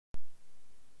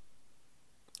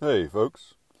Hey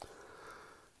folks,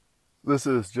 this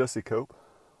is Jesse Cope,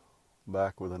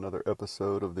 back with another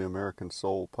episode of the American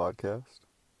Soul Podcast.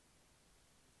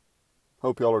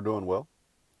 Hope y'all are doing well,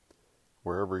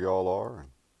 wherever y'all are, and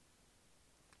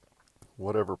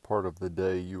whatever part of the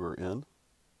day you are in.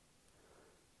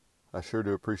 I sure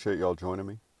do appreciate y'all joining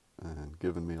me and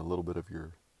giving me a little bit of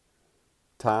your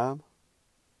time.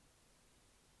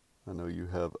 I know you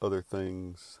have other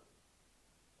things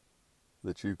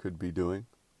that you could be doing,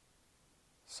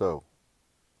 so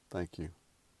thank you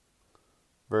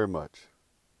very much.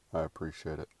 I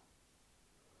appreciate it.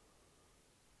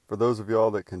 For those of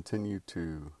y'all that continue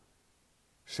to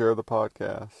share the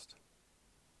podcast,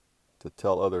 to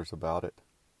tell others about it,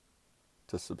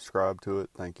 to subscribe to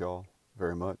it, thank y'all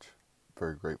very much.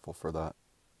 Very grateful for that.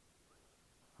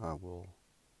 I will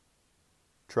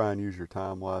try and use your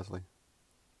time wisely.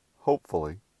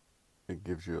 Hopefully, it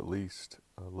gives you at least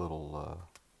a little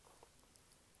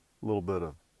bit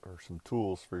of, or some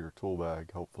tools for your tool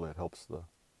bag. Hopefully it helps the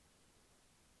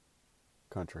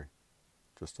country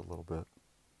just a little bit.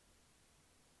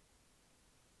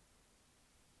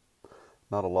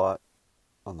 Not a lot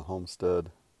on the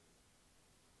homestead.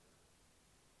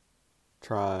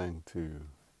 Trying to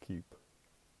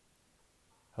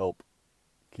help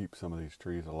keep some of these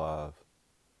trees alive.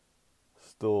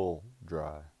 Still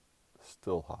dry,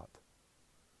 still hot.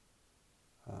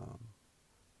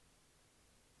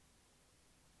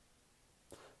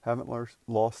 Haven't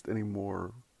lost any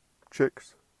more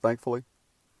chicks, thankfully,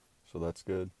 so that's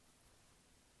good.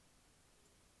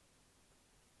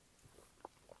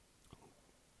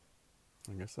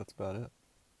 I guess that's about it.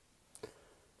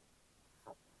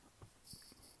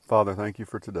 Father, thank you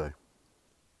for today.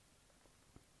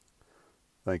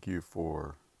 Thank you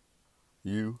for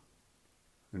you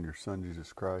and your Son,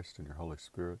 Jesus Christ, and your Holy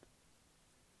Spirit.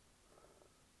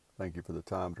 Thank you for the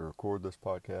time to record this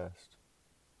podcast,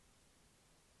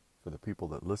 for the people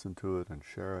that listen to it and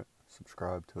share it,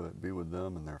 subscribe to it, be with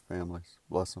them and their families.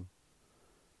 Bless them.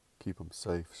 Keep them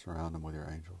safe. Surround them with your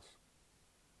angels.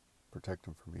 Protect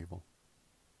them from evil.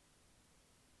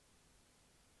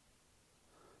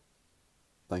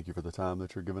 Thank you for the time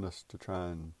that you're giving us to try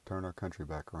and turn our country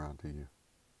back around to you.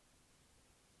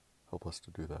 Help us to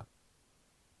do that.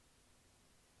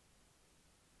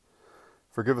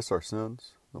 Forgive us our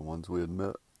sins, the ones we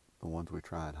admit, the ones we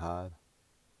try and hide.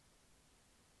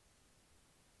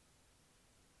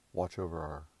 Watch over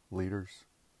our leaders,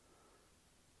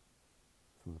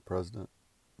 from the president,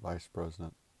 vice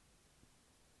president,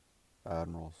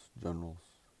 admirals, generals,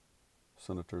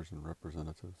 senators and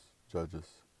representatives, judges.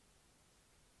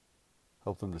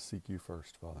 Help them to seek you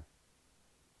first, Father.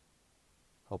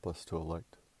 Help us to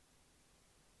elect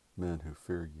men who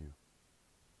fear you,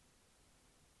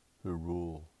 who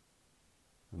rule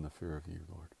in the fear of you,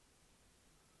 Lord.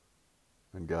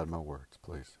 And guide my words,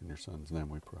 please. In your Son's name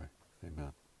we pray.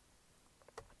 Amen.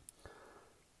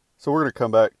 So we're going to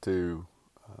come back to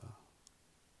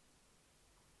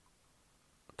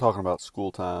talking about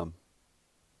school time,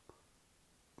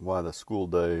 why the school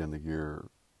day and the year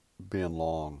being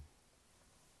long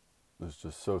is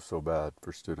just so bad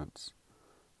for students.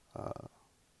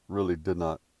 Really did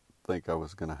not think I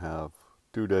was going to have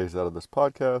 2 days out of this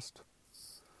podcast,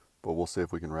 but we'll see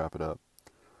if we can wrap it up.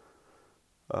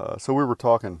 So we were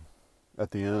talking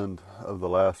at the end of the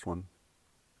last one,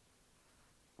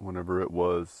 whenever it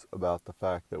was, about the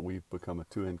fact that we've become a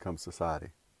two-income society.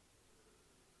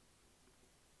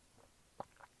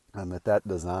 And that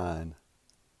design,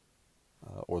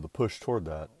 or the push toward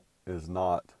that, is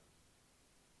not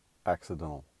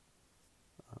accidental.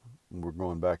 We're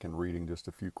going back and reading just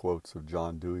a few quotes of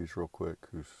John Dewey's real quick,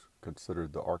 who's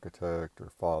considered the architect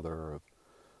or father of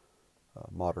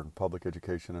modern public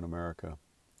education in America.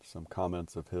 Some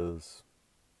comments of his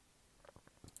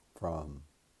from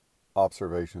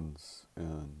observations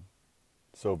in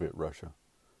Soviet Russia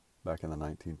back in the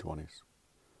 1920s.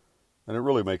 And it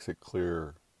really makes it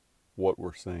clear what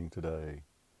we're seeing today,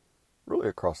 really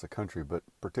across the country, but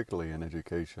particularly in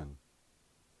education.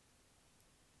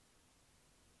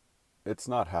 It's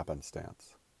not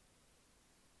happenstance.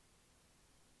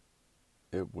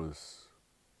 It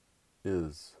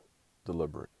is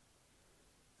deliberate.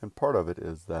 And part of it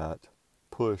is that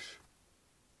push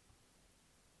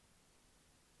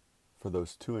for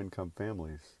those two-income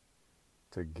families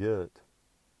to get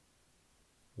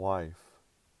wife,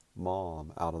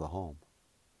 mom out of the home.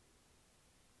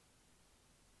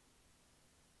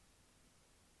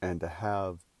 And to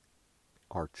have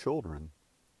our children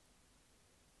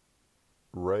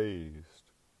raised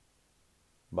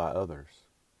by others,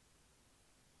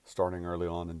 starting early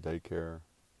on in daycare,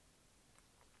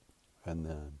 and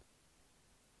then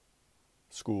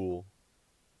school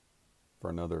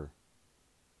for another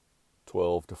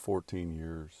 12 to 14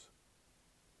 years,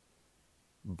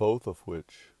 both of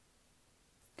which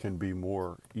can be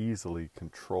more easily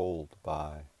controlled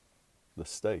by the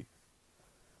state.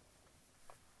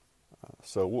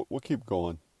 So we'll keep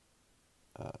going.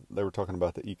 They were talking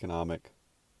about the economic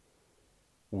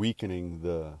weakening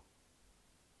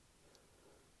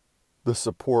the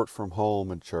support from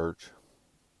home and church.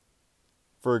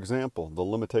 For example, the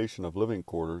limitation of living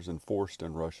quarters enforced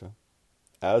in Russia,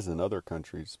 as in other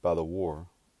countries, by the war,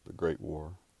 the Great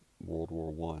War, World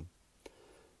War I,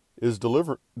 is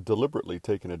deliberately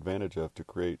taken advantage of to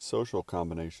create social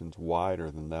combinations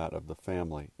wider than that of the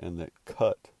family and that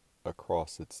cut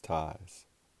across its ties.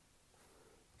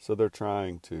 So they're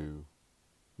trying to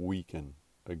weaken,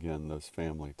 again, those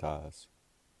family ties.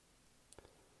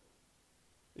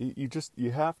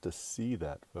 You have to see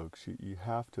that, folks. You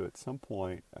have to, at some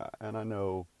point, and I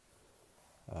know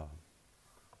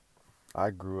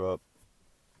I grew up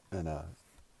in a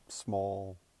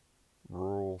small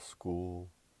rural school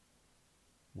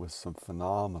with some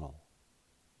phenomenal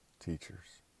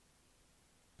teachers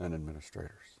and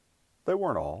administrators. They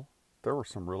weren't all. There were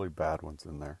some really bad ones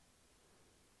in there.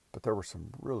 But there were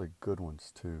some really good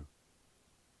ones too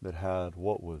that had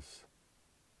what was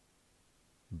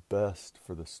best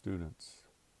for the students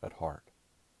at heart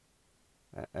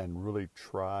and really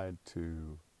tried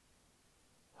to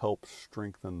help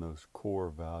strengthen those core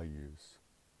values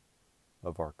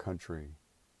of our country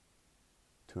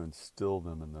to instill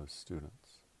them in those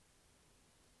students.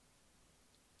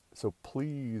 So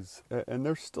please, and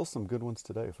there's still some good ones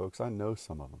today, folks. I know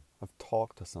some of them. I've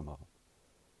talked to some of them.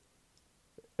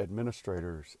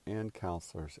 Administrators and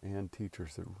counselors and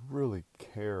teachers that really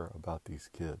care about these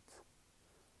kids.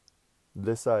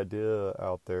 This idea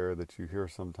out there that you hear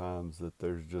sometimes that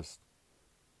there's just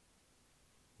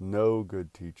no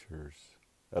good teachers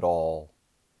at all.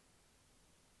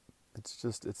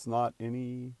 It's not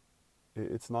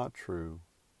true.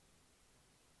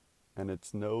 And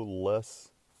it's no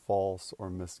less false or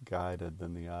misguided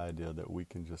than the idea that we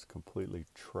can just completely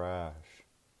trash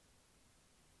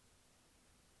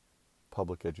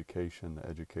public education, the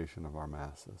education of our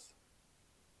masses.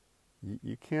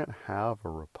 You can't have a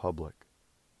republic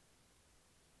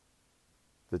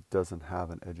that doesn't have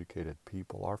an educated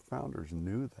people. Our founders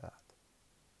knew that.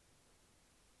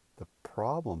 The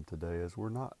problem today is we're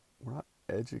not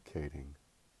educating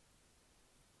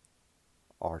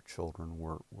our children.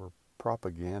 We're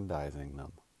propagandizing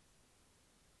them.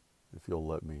 If you'll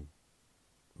let me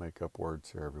make up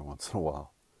words here every once in a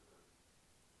while.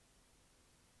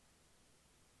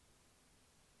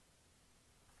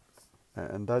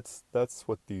 And that's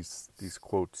what these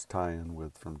quotes tie in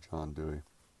with from John Dewey.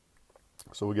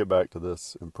 So we get back to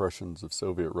this, Impressions of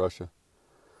Soviet Russia.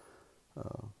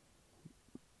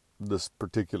 This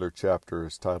particular chapter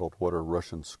is titled, What Are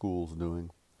Russian Schools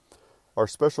Doing? Our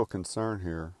special concern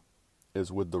here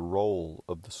is with the role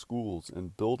of the schools in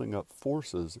building up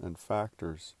forces and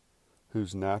factors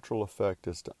whose natural effect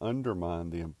is to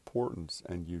undermine the importance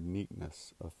and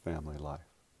uniqueness of family life.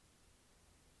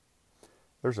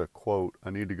 There's a quote, I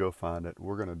need to go find it.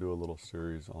 We're going to do a little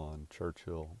series on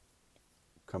Churchill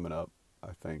coming up.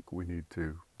 I think we need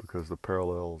to, because the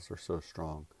parallels are so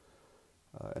strong.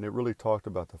 And it really talked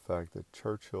about the fact that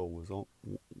Churchill was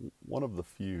one of the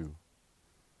few,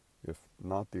 if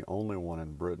not the only one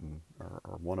in Britain,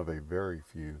 or one of a very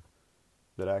few,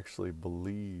 that actually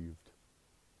believed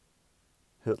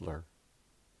Hitler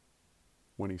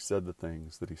when he said the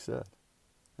things that he said.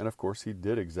 And of course he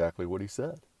did exactly what he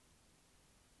said,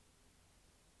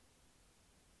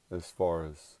 as far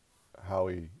as how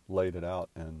he laid it out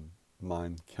in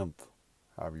Mein Kampf,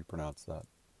 however you pronounce that.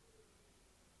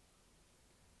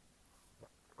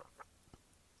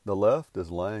 The left is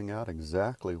laying out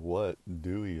exactly what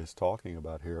Dewey is talking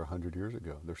about here 100 years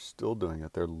ago. They're still doing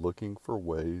it. They're looking for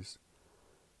ways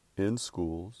in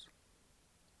schools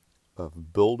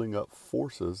of building up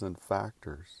forces and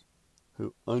factors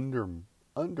who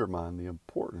undermine the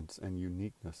importance and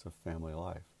uniqueness of family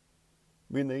life.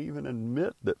 I mean, they even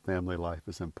admit that family life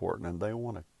is important, and they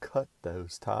want to cut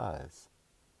those ties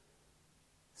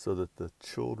so that the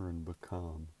children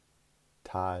become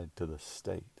tied to the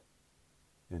state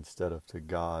instead of to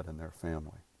God and their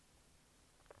family.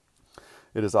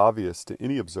 It is obvious to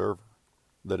any observer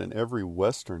that in every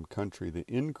Western country the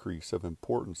increase of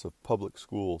importance of public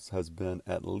schools has been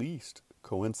at least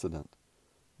coincident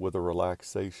with a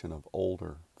relaxation of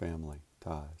older family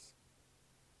ties.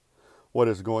 What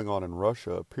is going on in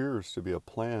Russia appears to be a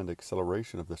planned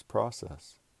acceleration of this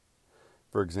process.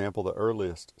 For example, the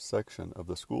earliest section of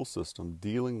the school system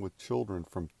dealing with children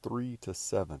from 3 to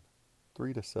 7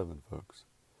 folks,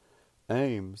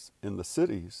 aims in the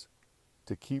cities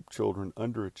to keep children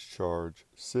under its charge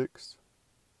 6,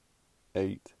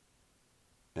 8,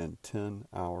 and 10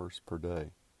 hours per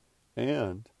day.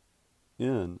 And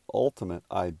in ultimate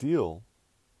ideal,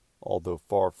 although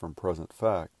far from present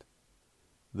fact,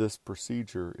 this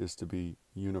procedure is to be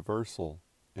universal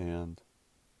and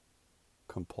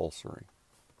compulsory.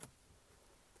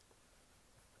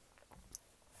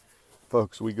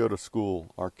 Folks, we go to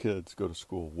school, our kids go to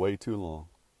school way too long.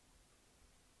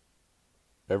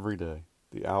 Every day.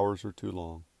 The hours are too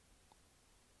long.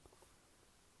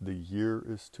 The year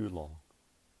is too long.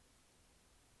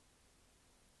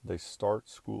 They start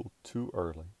school too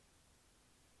early.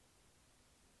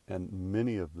 And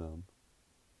many of them,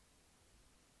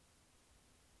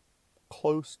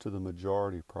 close to the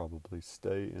majority probably,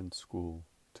 stay in school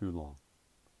too long.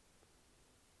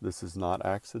 This is not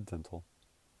accidental.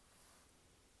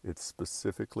 It's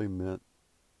specifically meant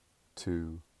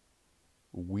to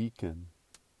weaken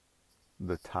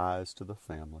the ties to the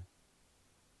family,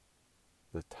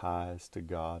 the ties to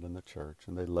God and the church.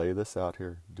 And they lay this out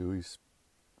here. Dewey's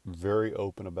very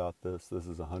open about this. This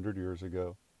is 100 years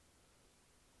ago.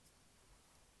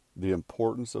 The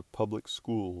importance of public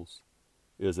schools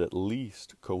is at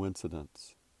least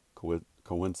coincident with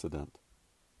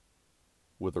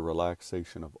the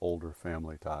relaxation of older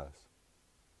family ties.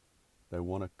 They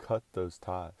want to cut those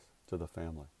ties to the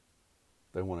family.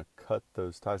 They want to cut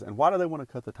those ties. And why do they want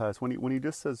to cut the ties? When he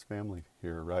just says family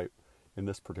here, right, in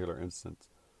this particular instance,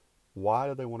 why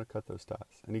do they want to cut those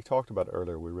ties? And he talked about it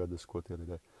earlier. We read this quote the other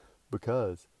day.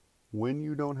 Because when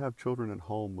you don't have children at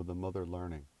home with the mother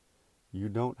learning, you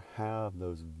don't have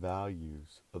those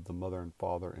values of the mother and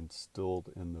father instilled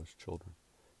in those children.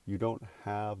 You don't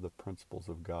have the principles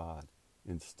of God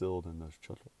instilled in those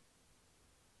children.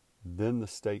 Then the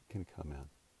state can come in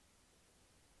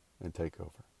and take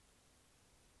over.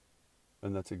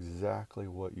 And that's exactly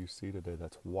what you see today.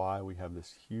 That's why we have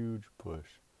this huge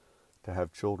push to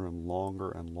have children longer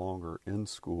and longer in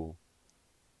school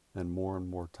and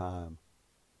more time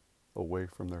away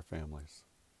from their families,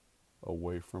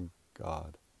 away from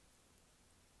God.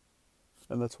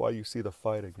 And that's why you see the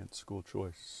fight against school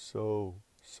choice so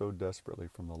desperately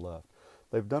from the left.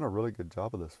 They've done a really good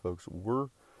job of this, folks. We're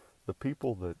the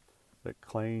people that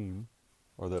claim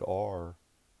or that are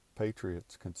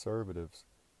patriots, conservatives.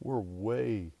 We're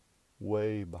way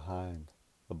behind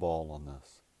the ball on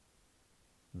this.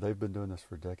 They've been doing this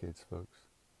for decades, folks.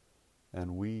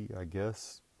 And we, I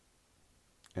guess,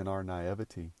 in our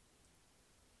naivety,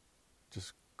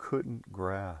 just couldn't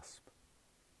grasp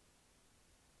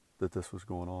that this was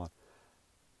going on.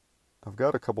 I've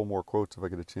got a couple more quotes if I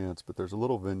get a chance, but there's a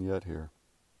little vignette here.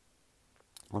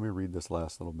 Let me read this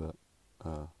last little bit.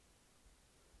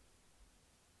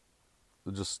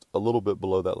 Just a little bit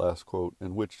below that last quote,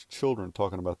 in which children,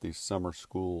 talking about these summer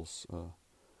schools,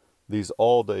 these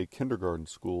all-day kindergarten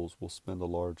schools will spend a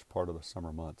large part of the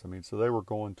summer months. I mean, so they were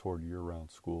going toward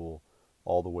year-round school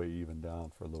all the way even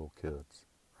down for little kids,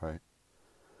 right?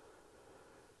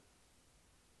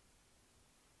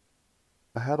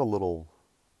 I had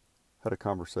a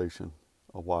conversation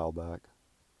a while back,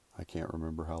 I can't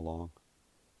remember how long,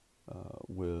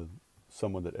 with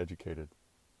someone that educated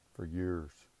for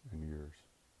years and years.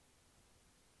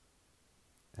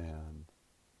 And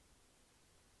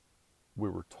we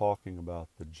were talking about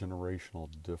the generational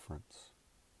difference.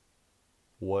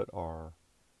 What are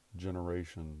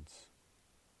generations,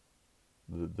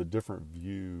 the different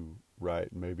view,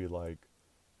 right? Maybe like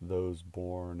those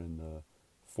born in the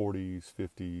 40s,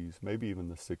 50s, maybe even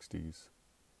the 60s.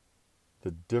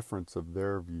 The difference of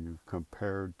their view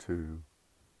compared to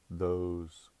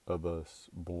those of us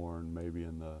born maybe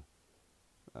in the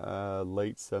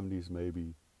late 70s,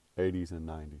 maybe 80s and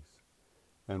 90s.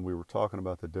 And we were talking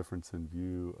about the difference in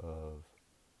view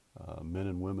of men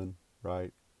and women,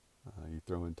 right? You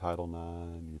throw in Title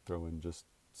IX, you throw in just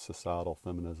societal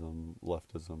feminism,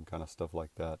 leftism, kind of stuff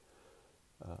like that.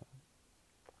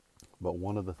 But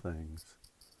one of the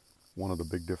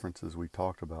big differences we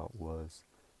talked about was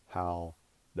how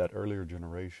that earlier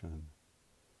generation,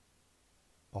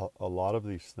 a lot of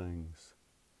these things,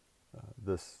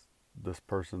 this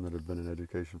person that had been in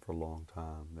education for a long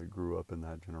time, that grew up in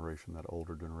that generation, that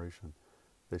older generation,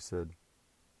 they said,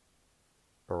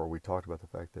 or we talked about the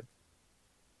fact that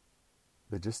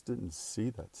they just didn't see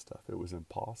that stuff. It was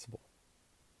impossible.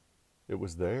 It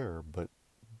was there, but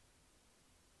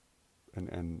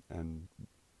and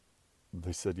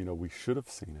they said, we should have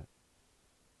seen it,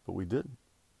 but we didn't.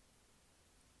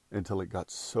 until it got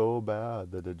so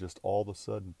bad that it just all of a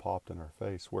sudden popped in our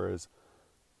face. Whereas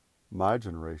my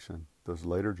generation, those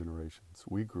later generations,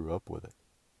 we grew up with it.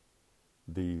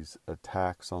 These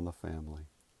attacks on the family,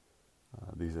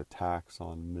 these attacks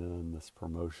on men, this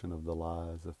promotion of the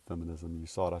lies of feminism. You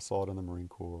saw it. I saw it in the Marine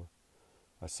Corps.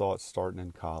 I saw it starting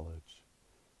in college.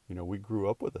 You know, we grew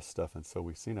up with this stuff, and so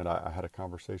we've seen it. I had a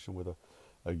conversation with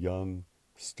a young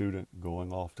student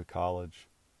going off to college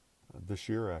this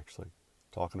year, actually,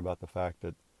 talking about the fact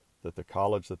that the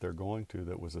college that they're going to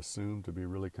that was assumed to be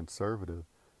really conservative,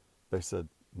 they said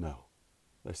no.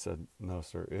 They said, no,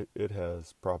 sir, it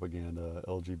has propaganda,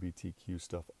 LGBTQ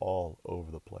stuff all over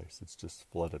the place. It's just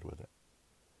flooded with it.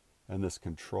 And this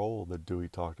control that Dewey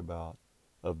talked about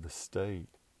of the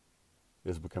state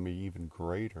is becoming even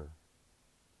greater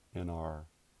in our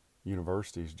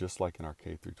universities, just like in our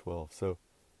K through 12. So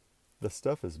the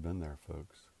stuff has been there,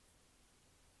 folks.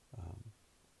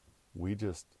 We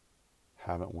just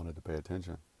haven't wanted to pay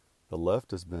attention. The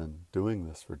left has been doing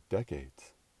this for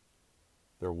decades.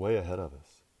 They're way ahead of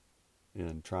us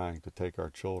in trying to take our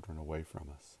children away from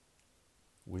us.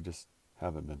 We just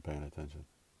haven't been paying attention.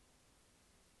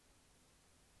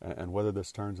 And whether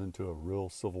this turns into a real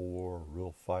civil war, a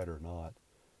real fight or not,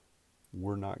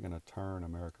 we're not going to turn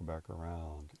America back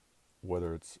around,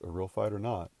 whether it's a real fight or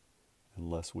not,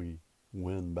 unless we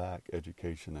win back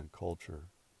education and culture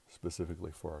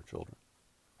specifically for our children.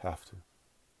 Have to.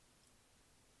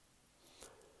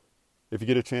 If you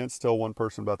get a chance, tell one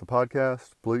person about the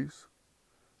podcast, please.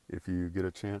 If you get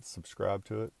a chance, subscribe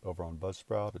to it over on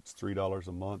Buzzsprout. It's $3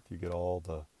 a month. You get all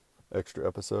the extra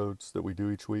episodes that we do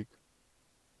each week.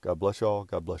 God bless y'all.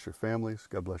 God bless your families.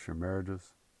 God bless your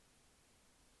marriages.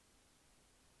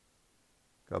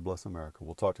 God bless America.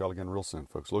 We'll talk to y'all again real soon,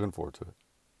 folks. Looking forward to it.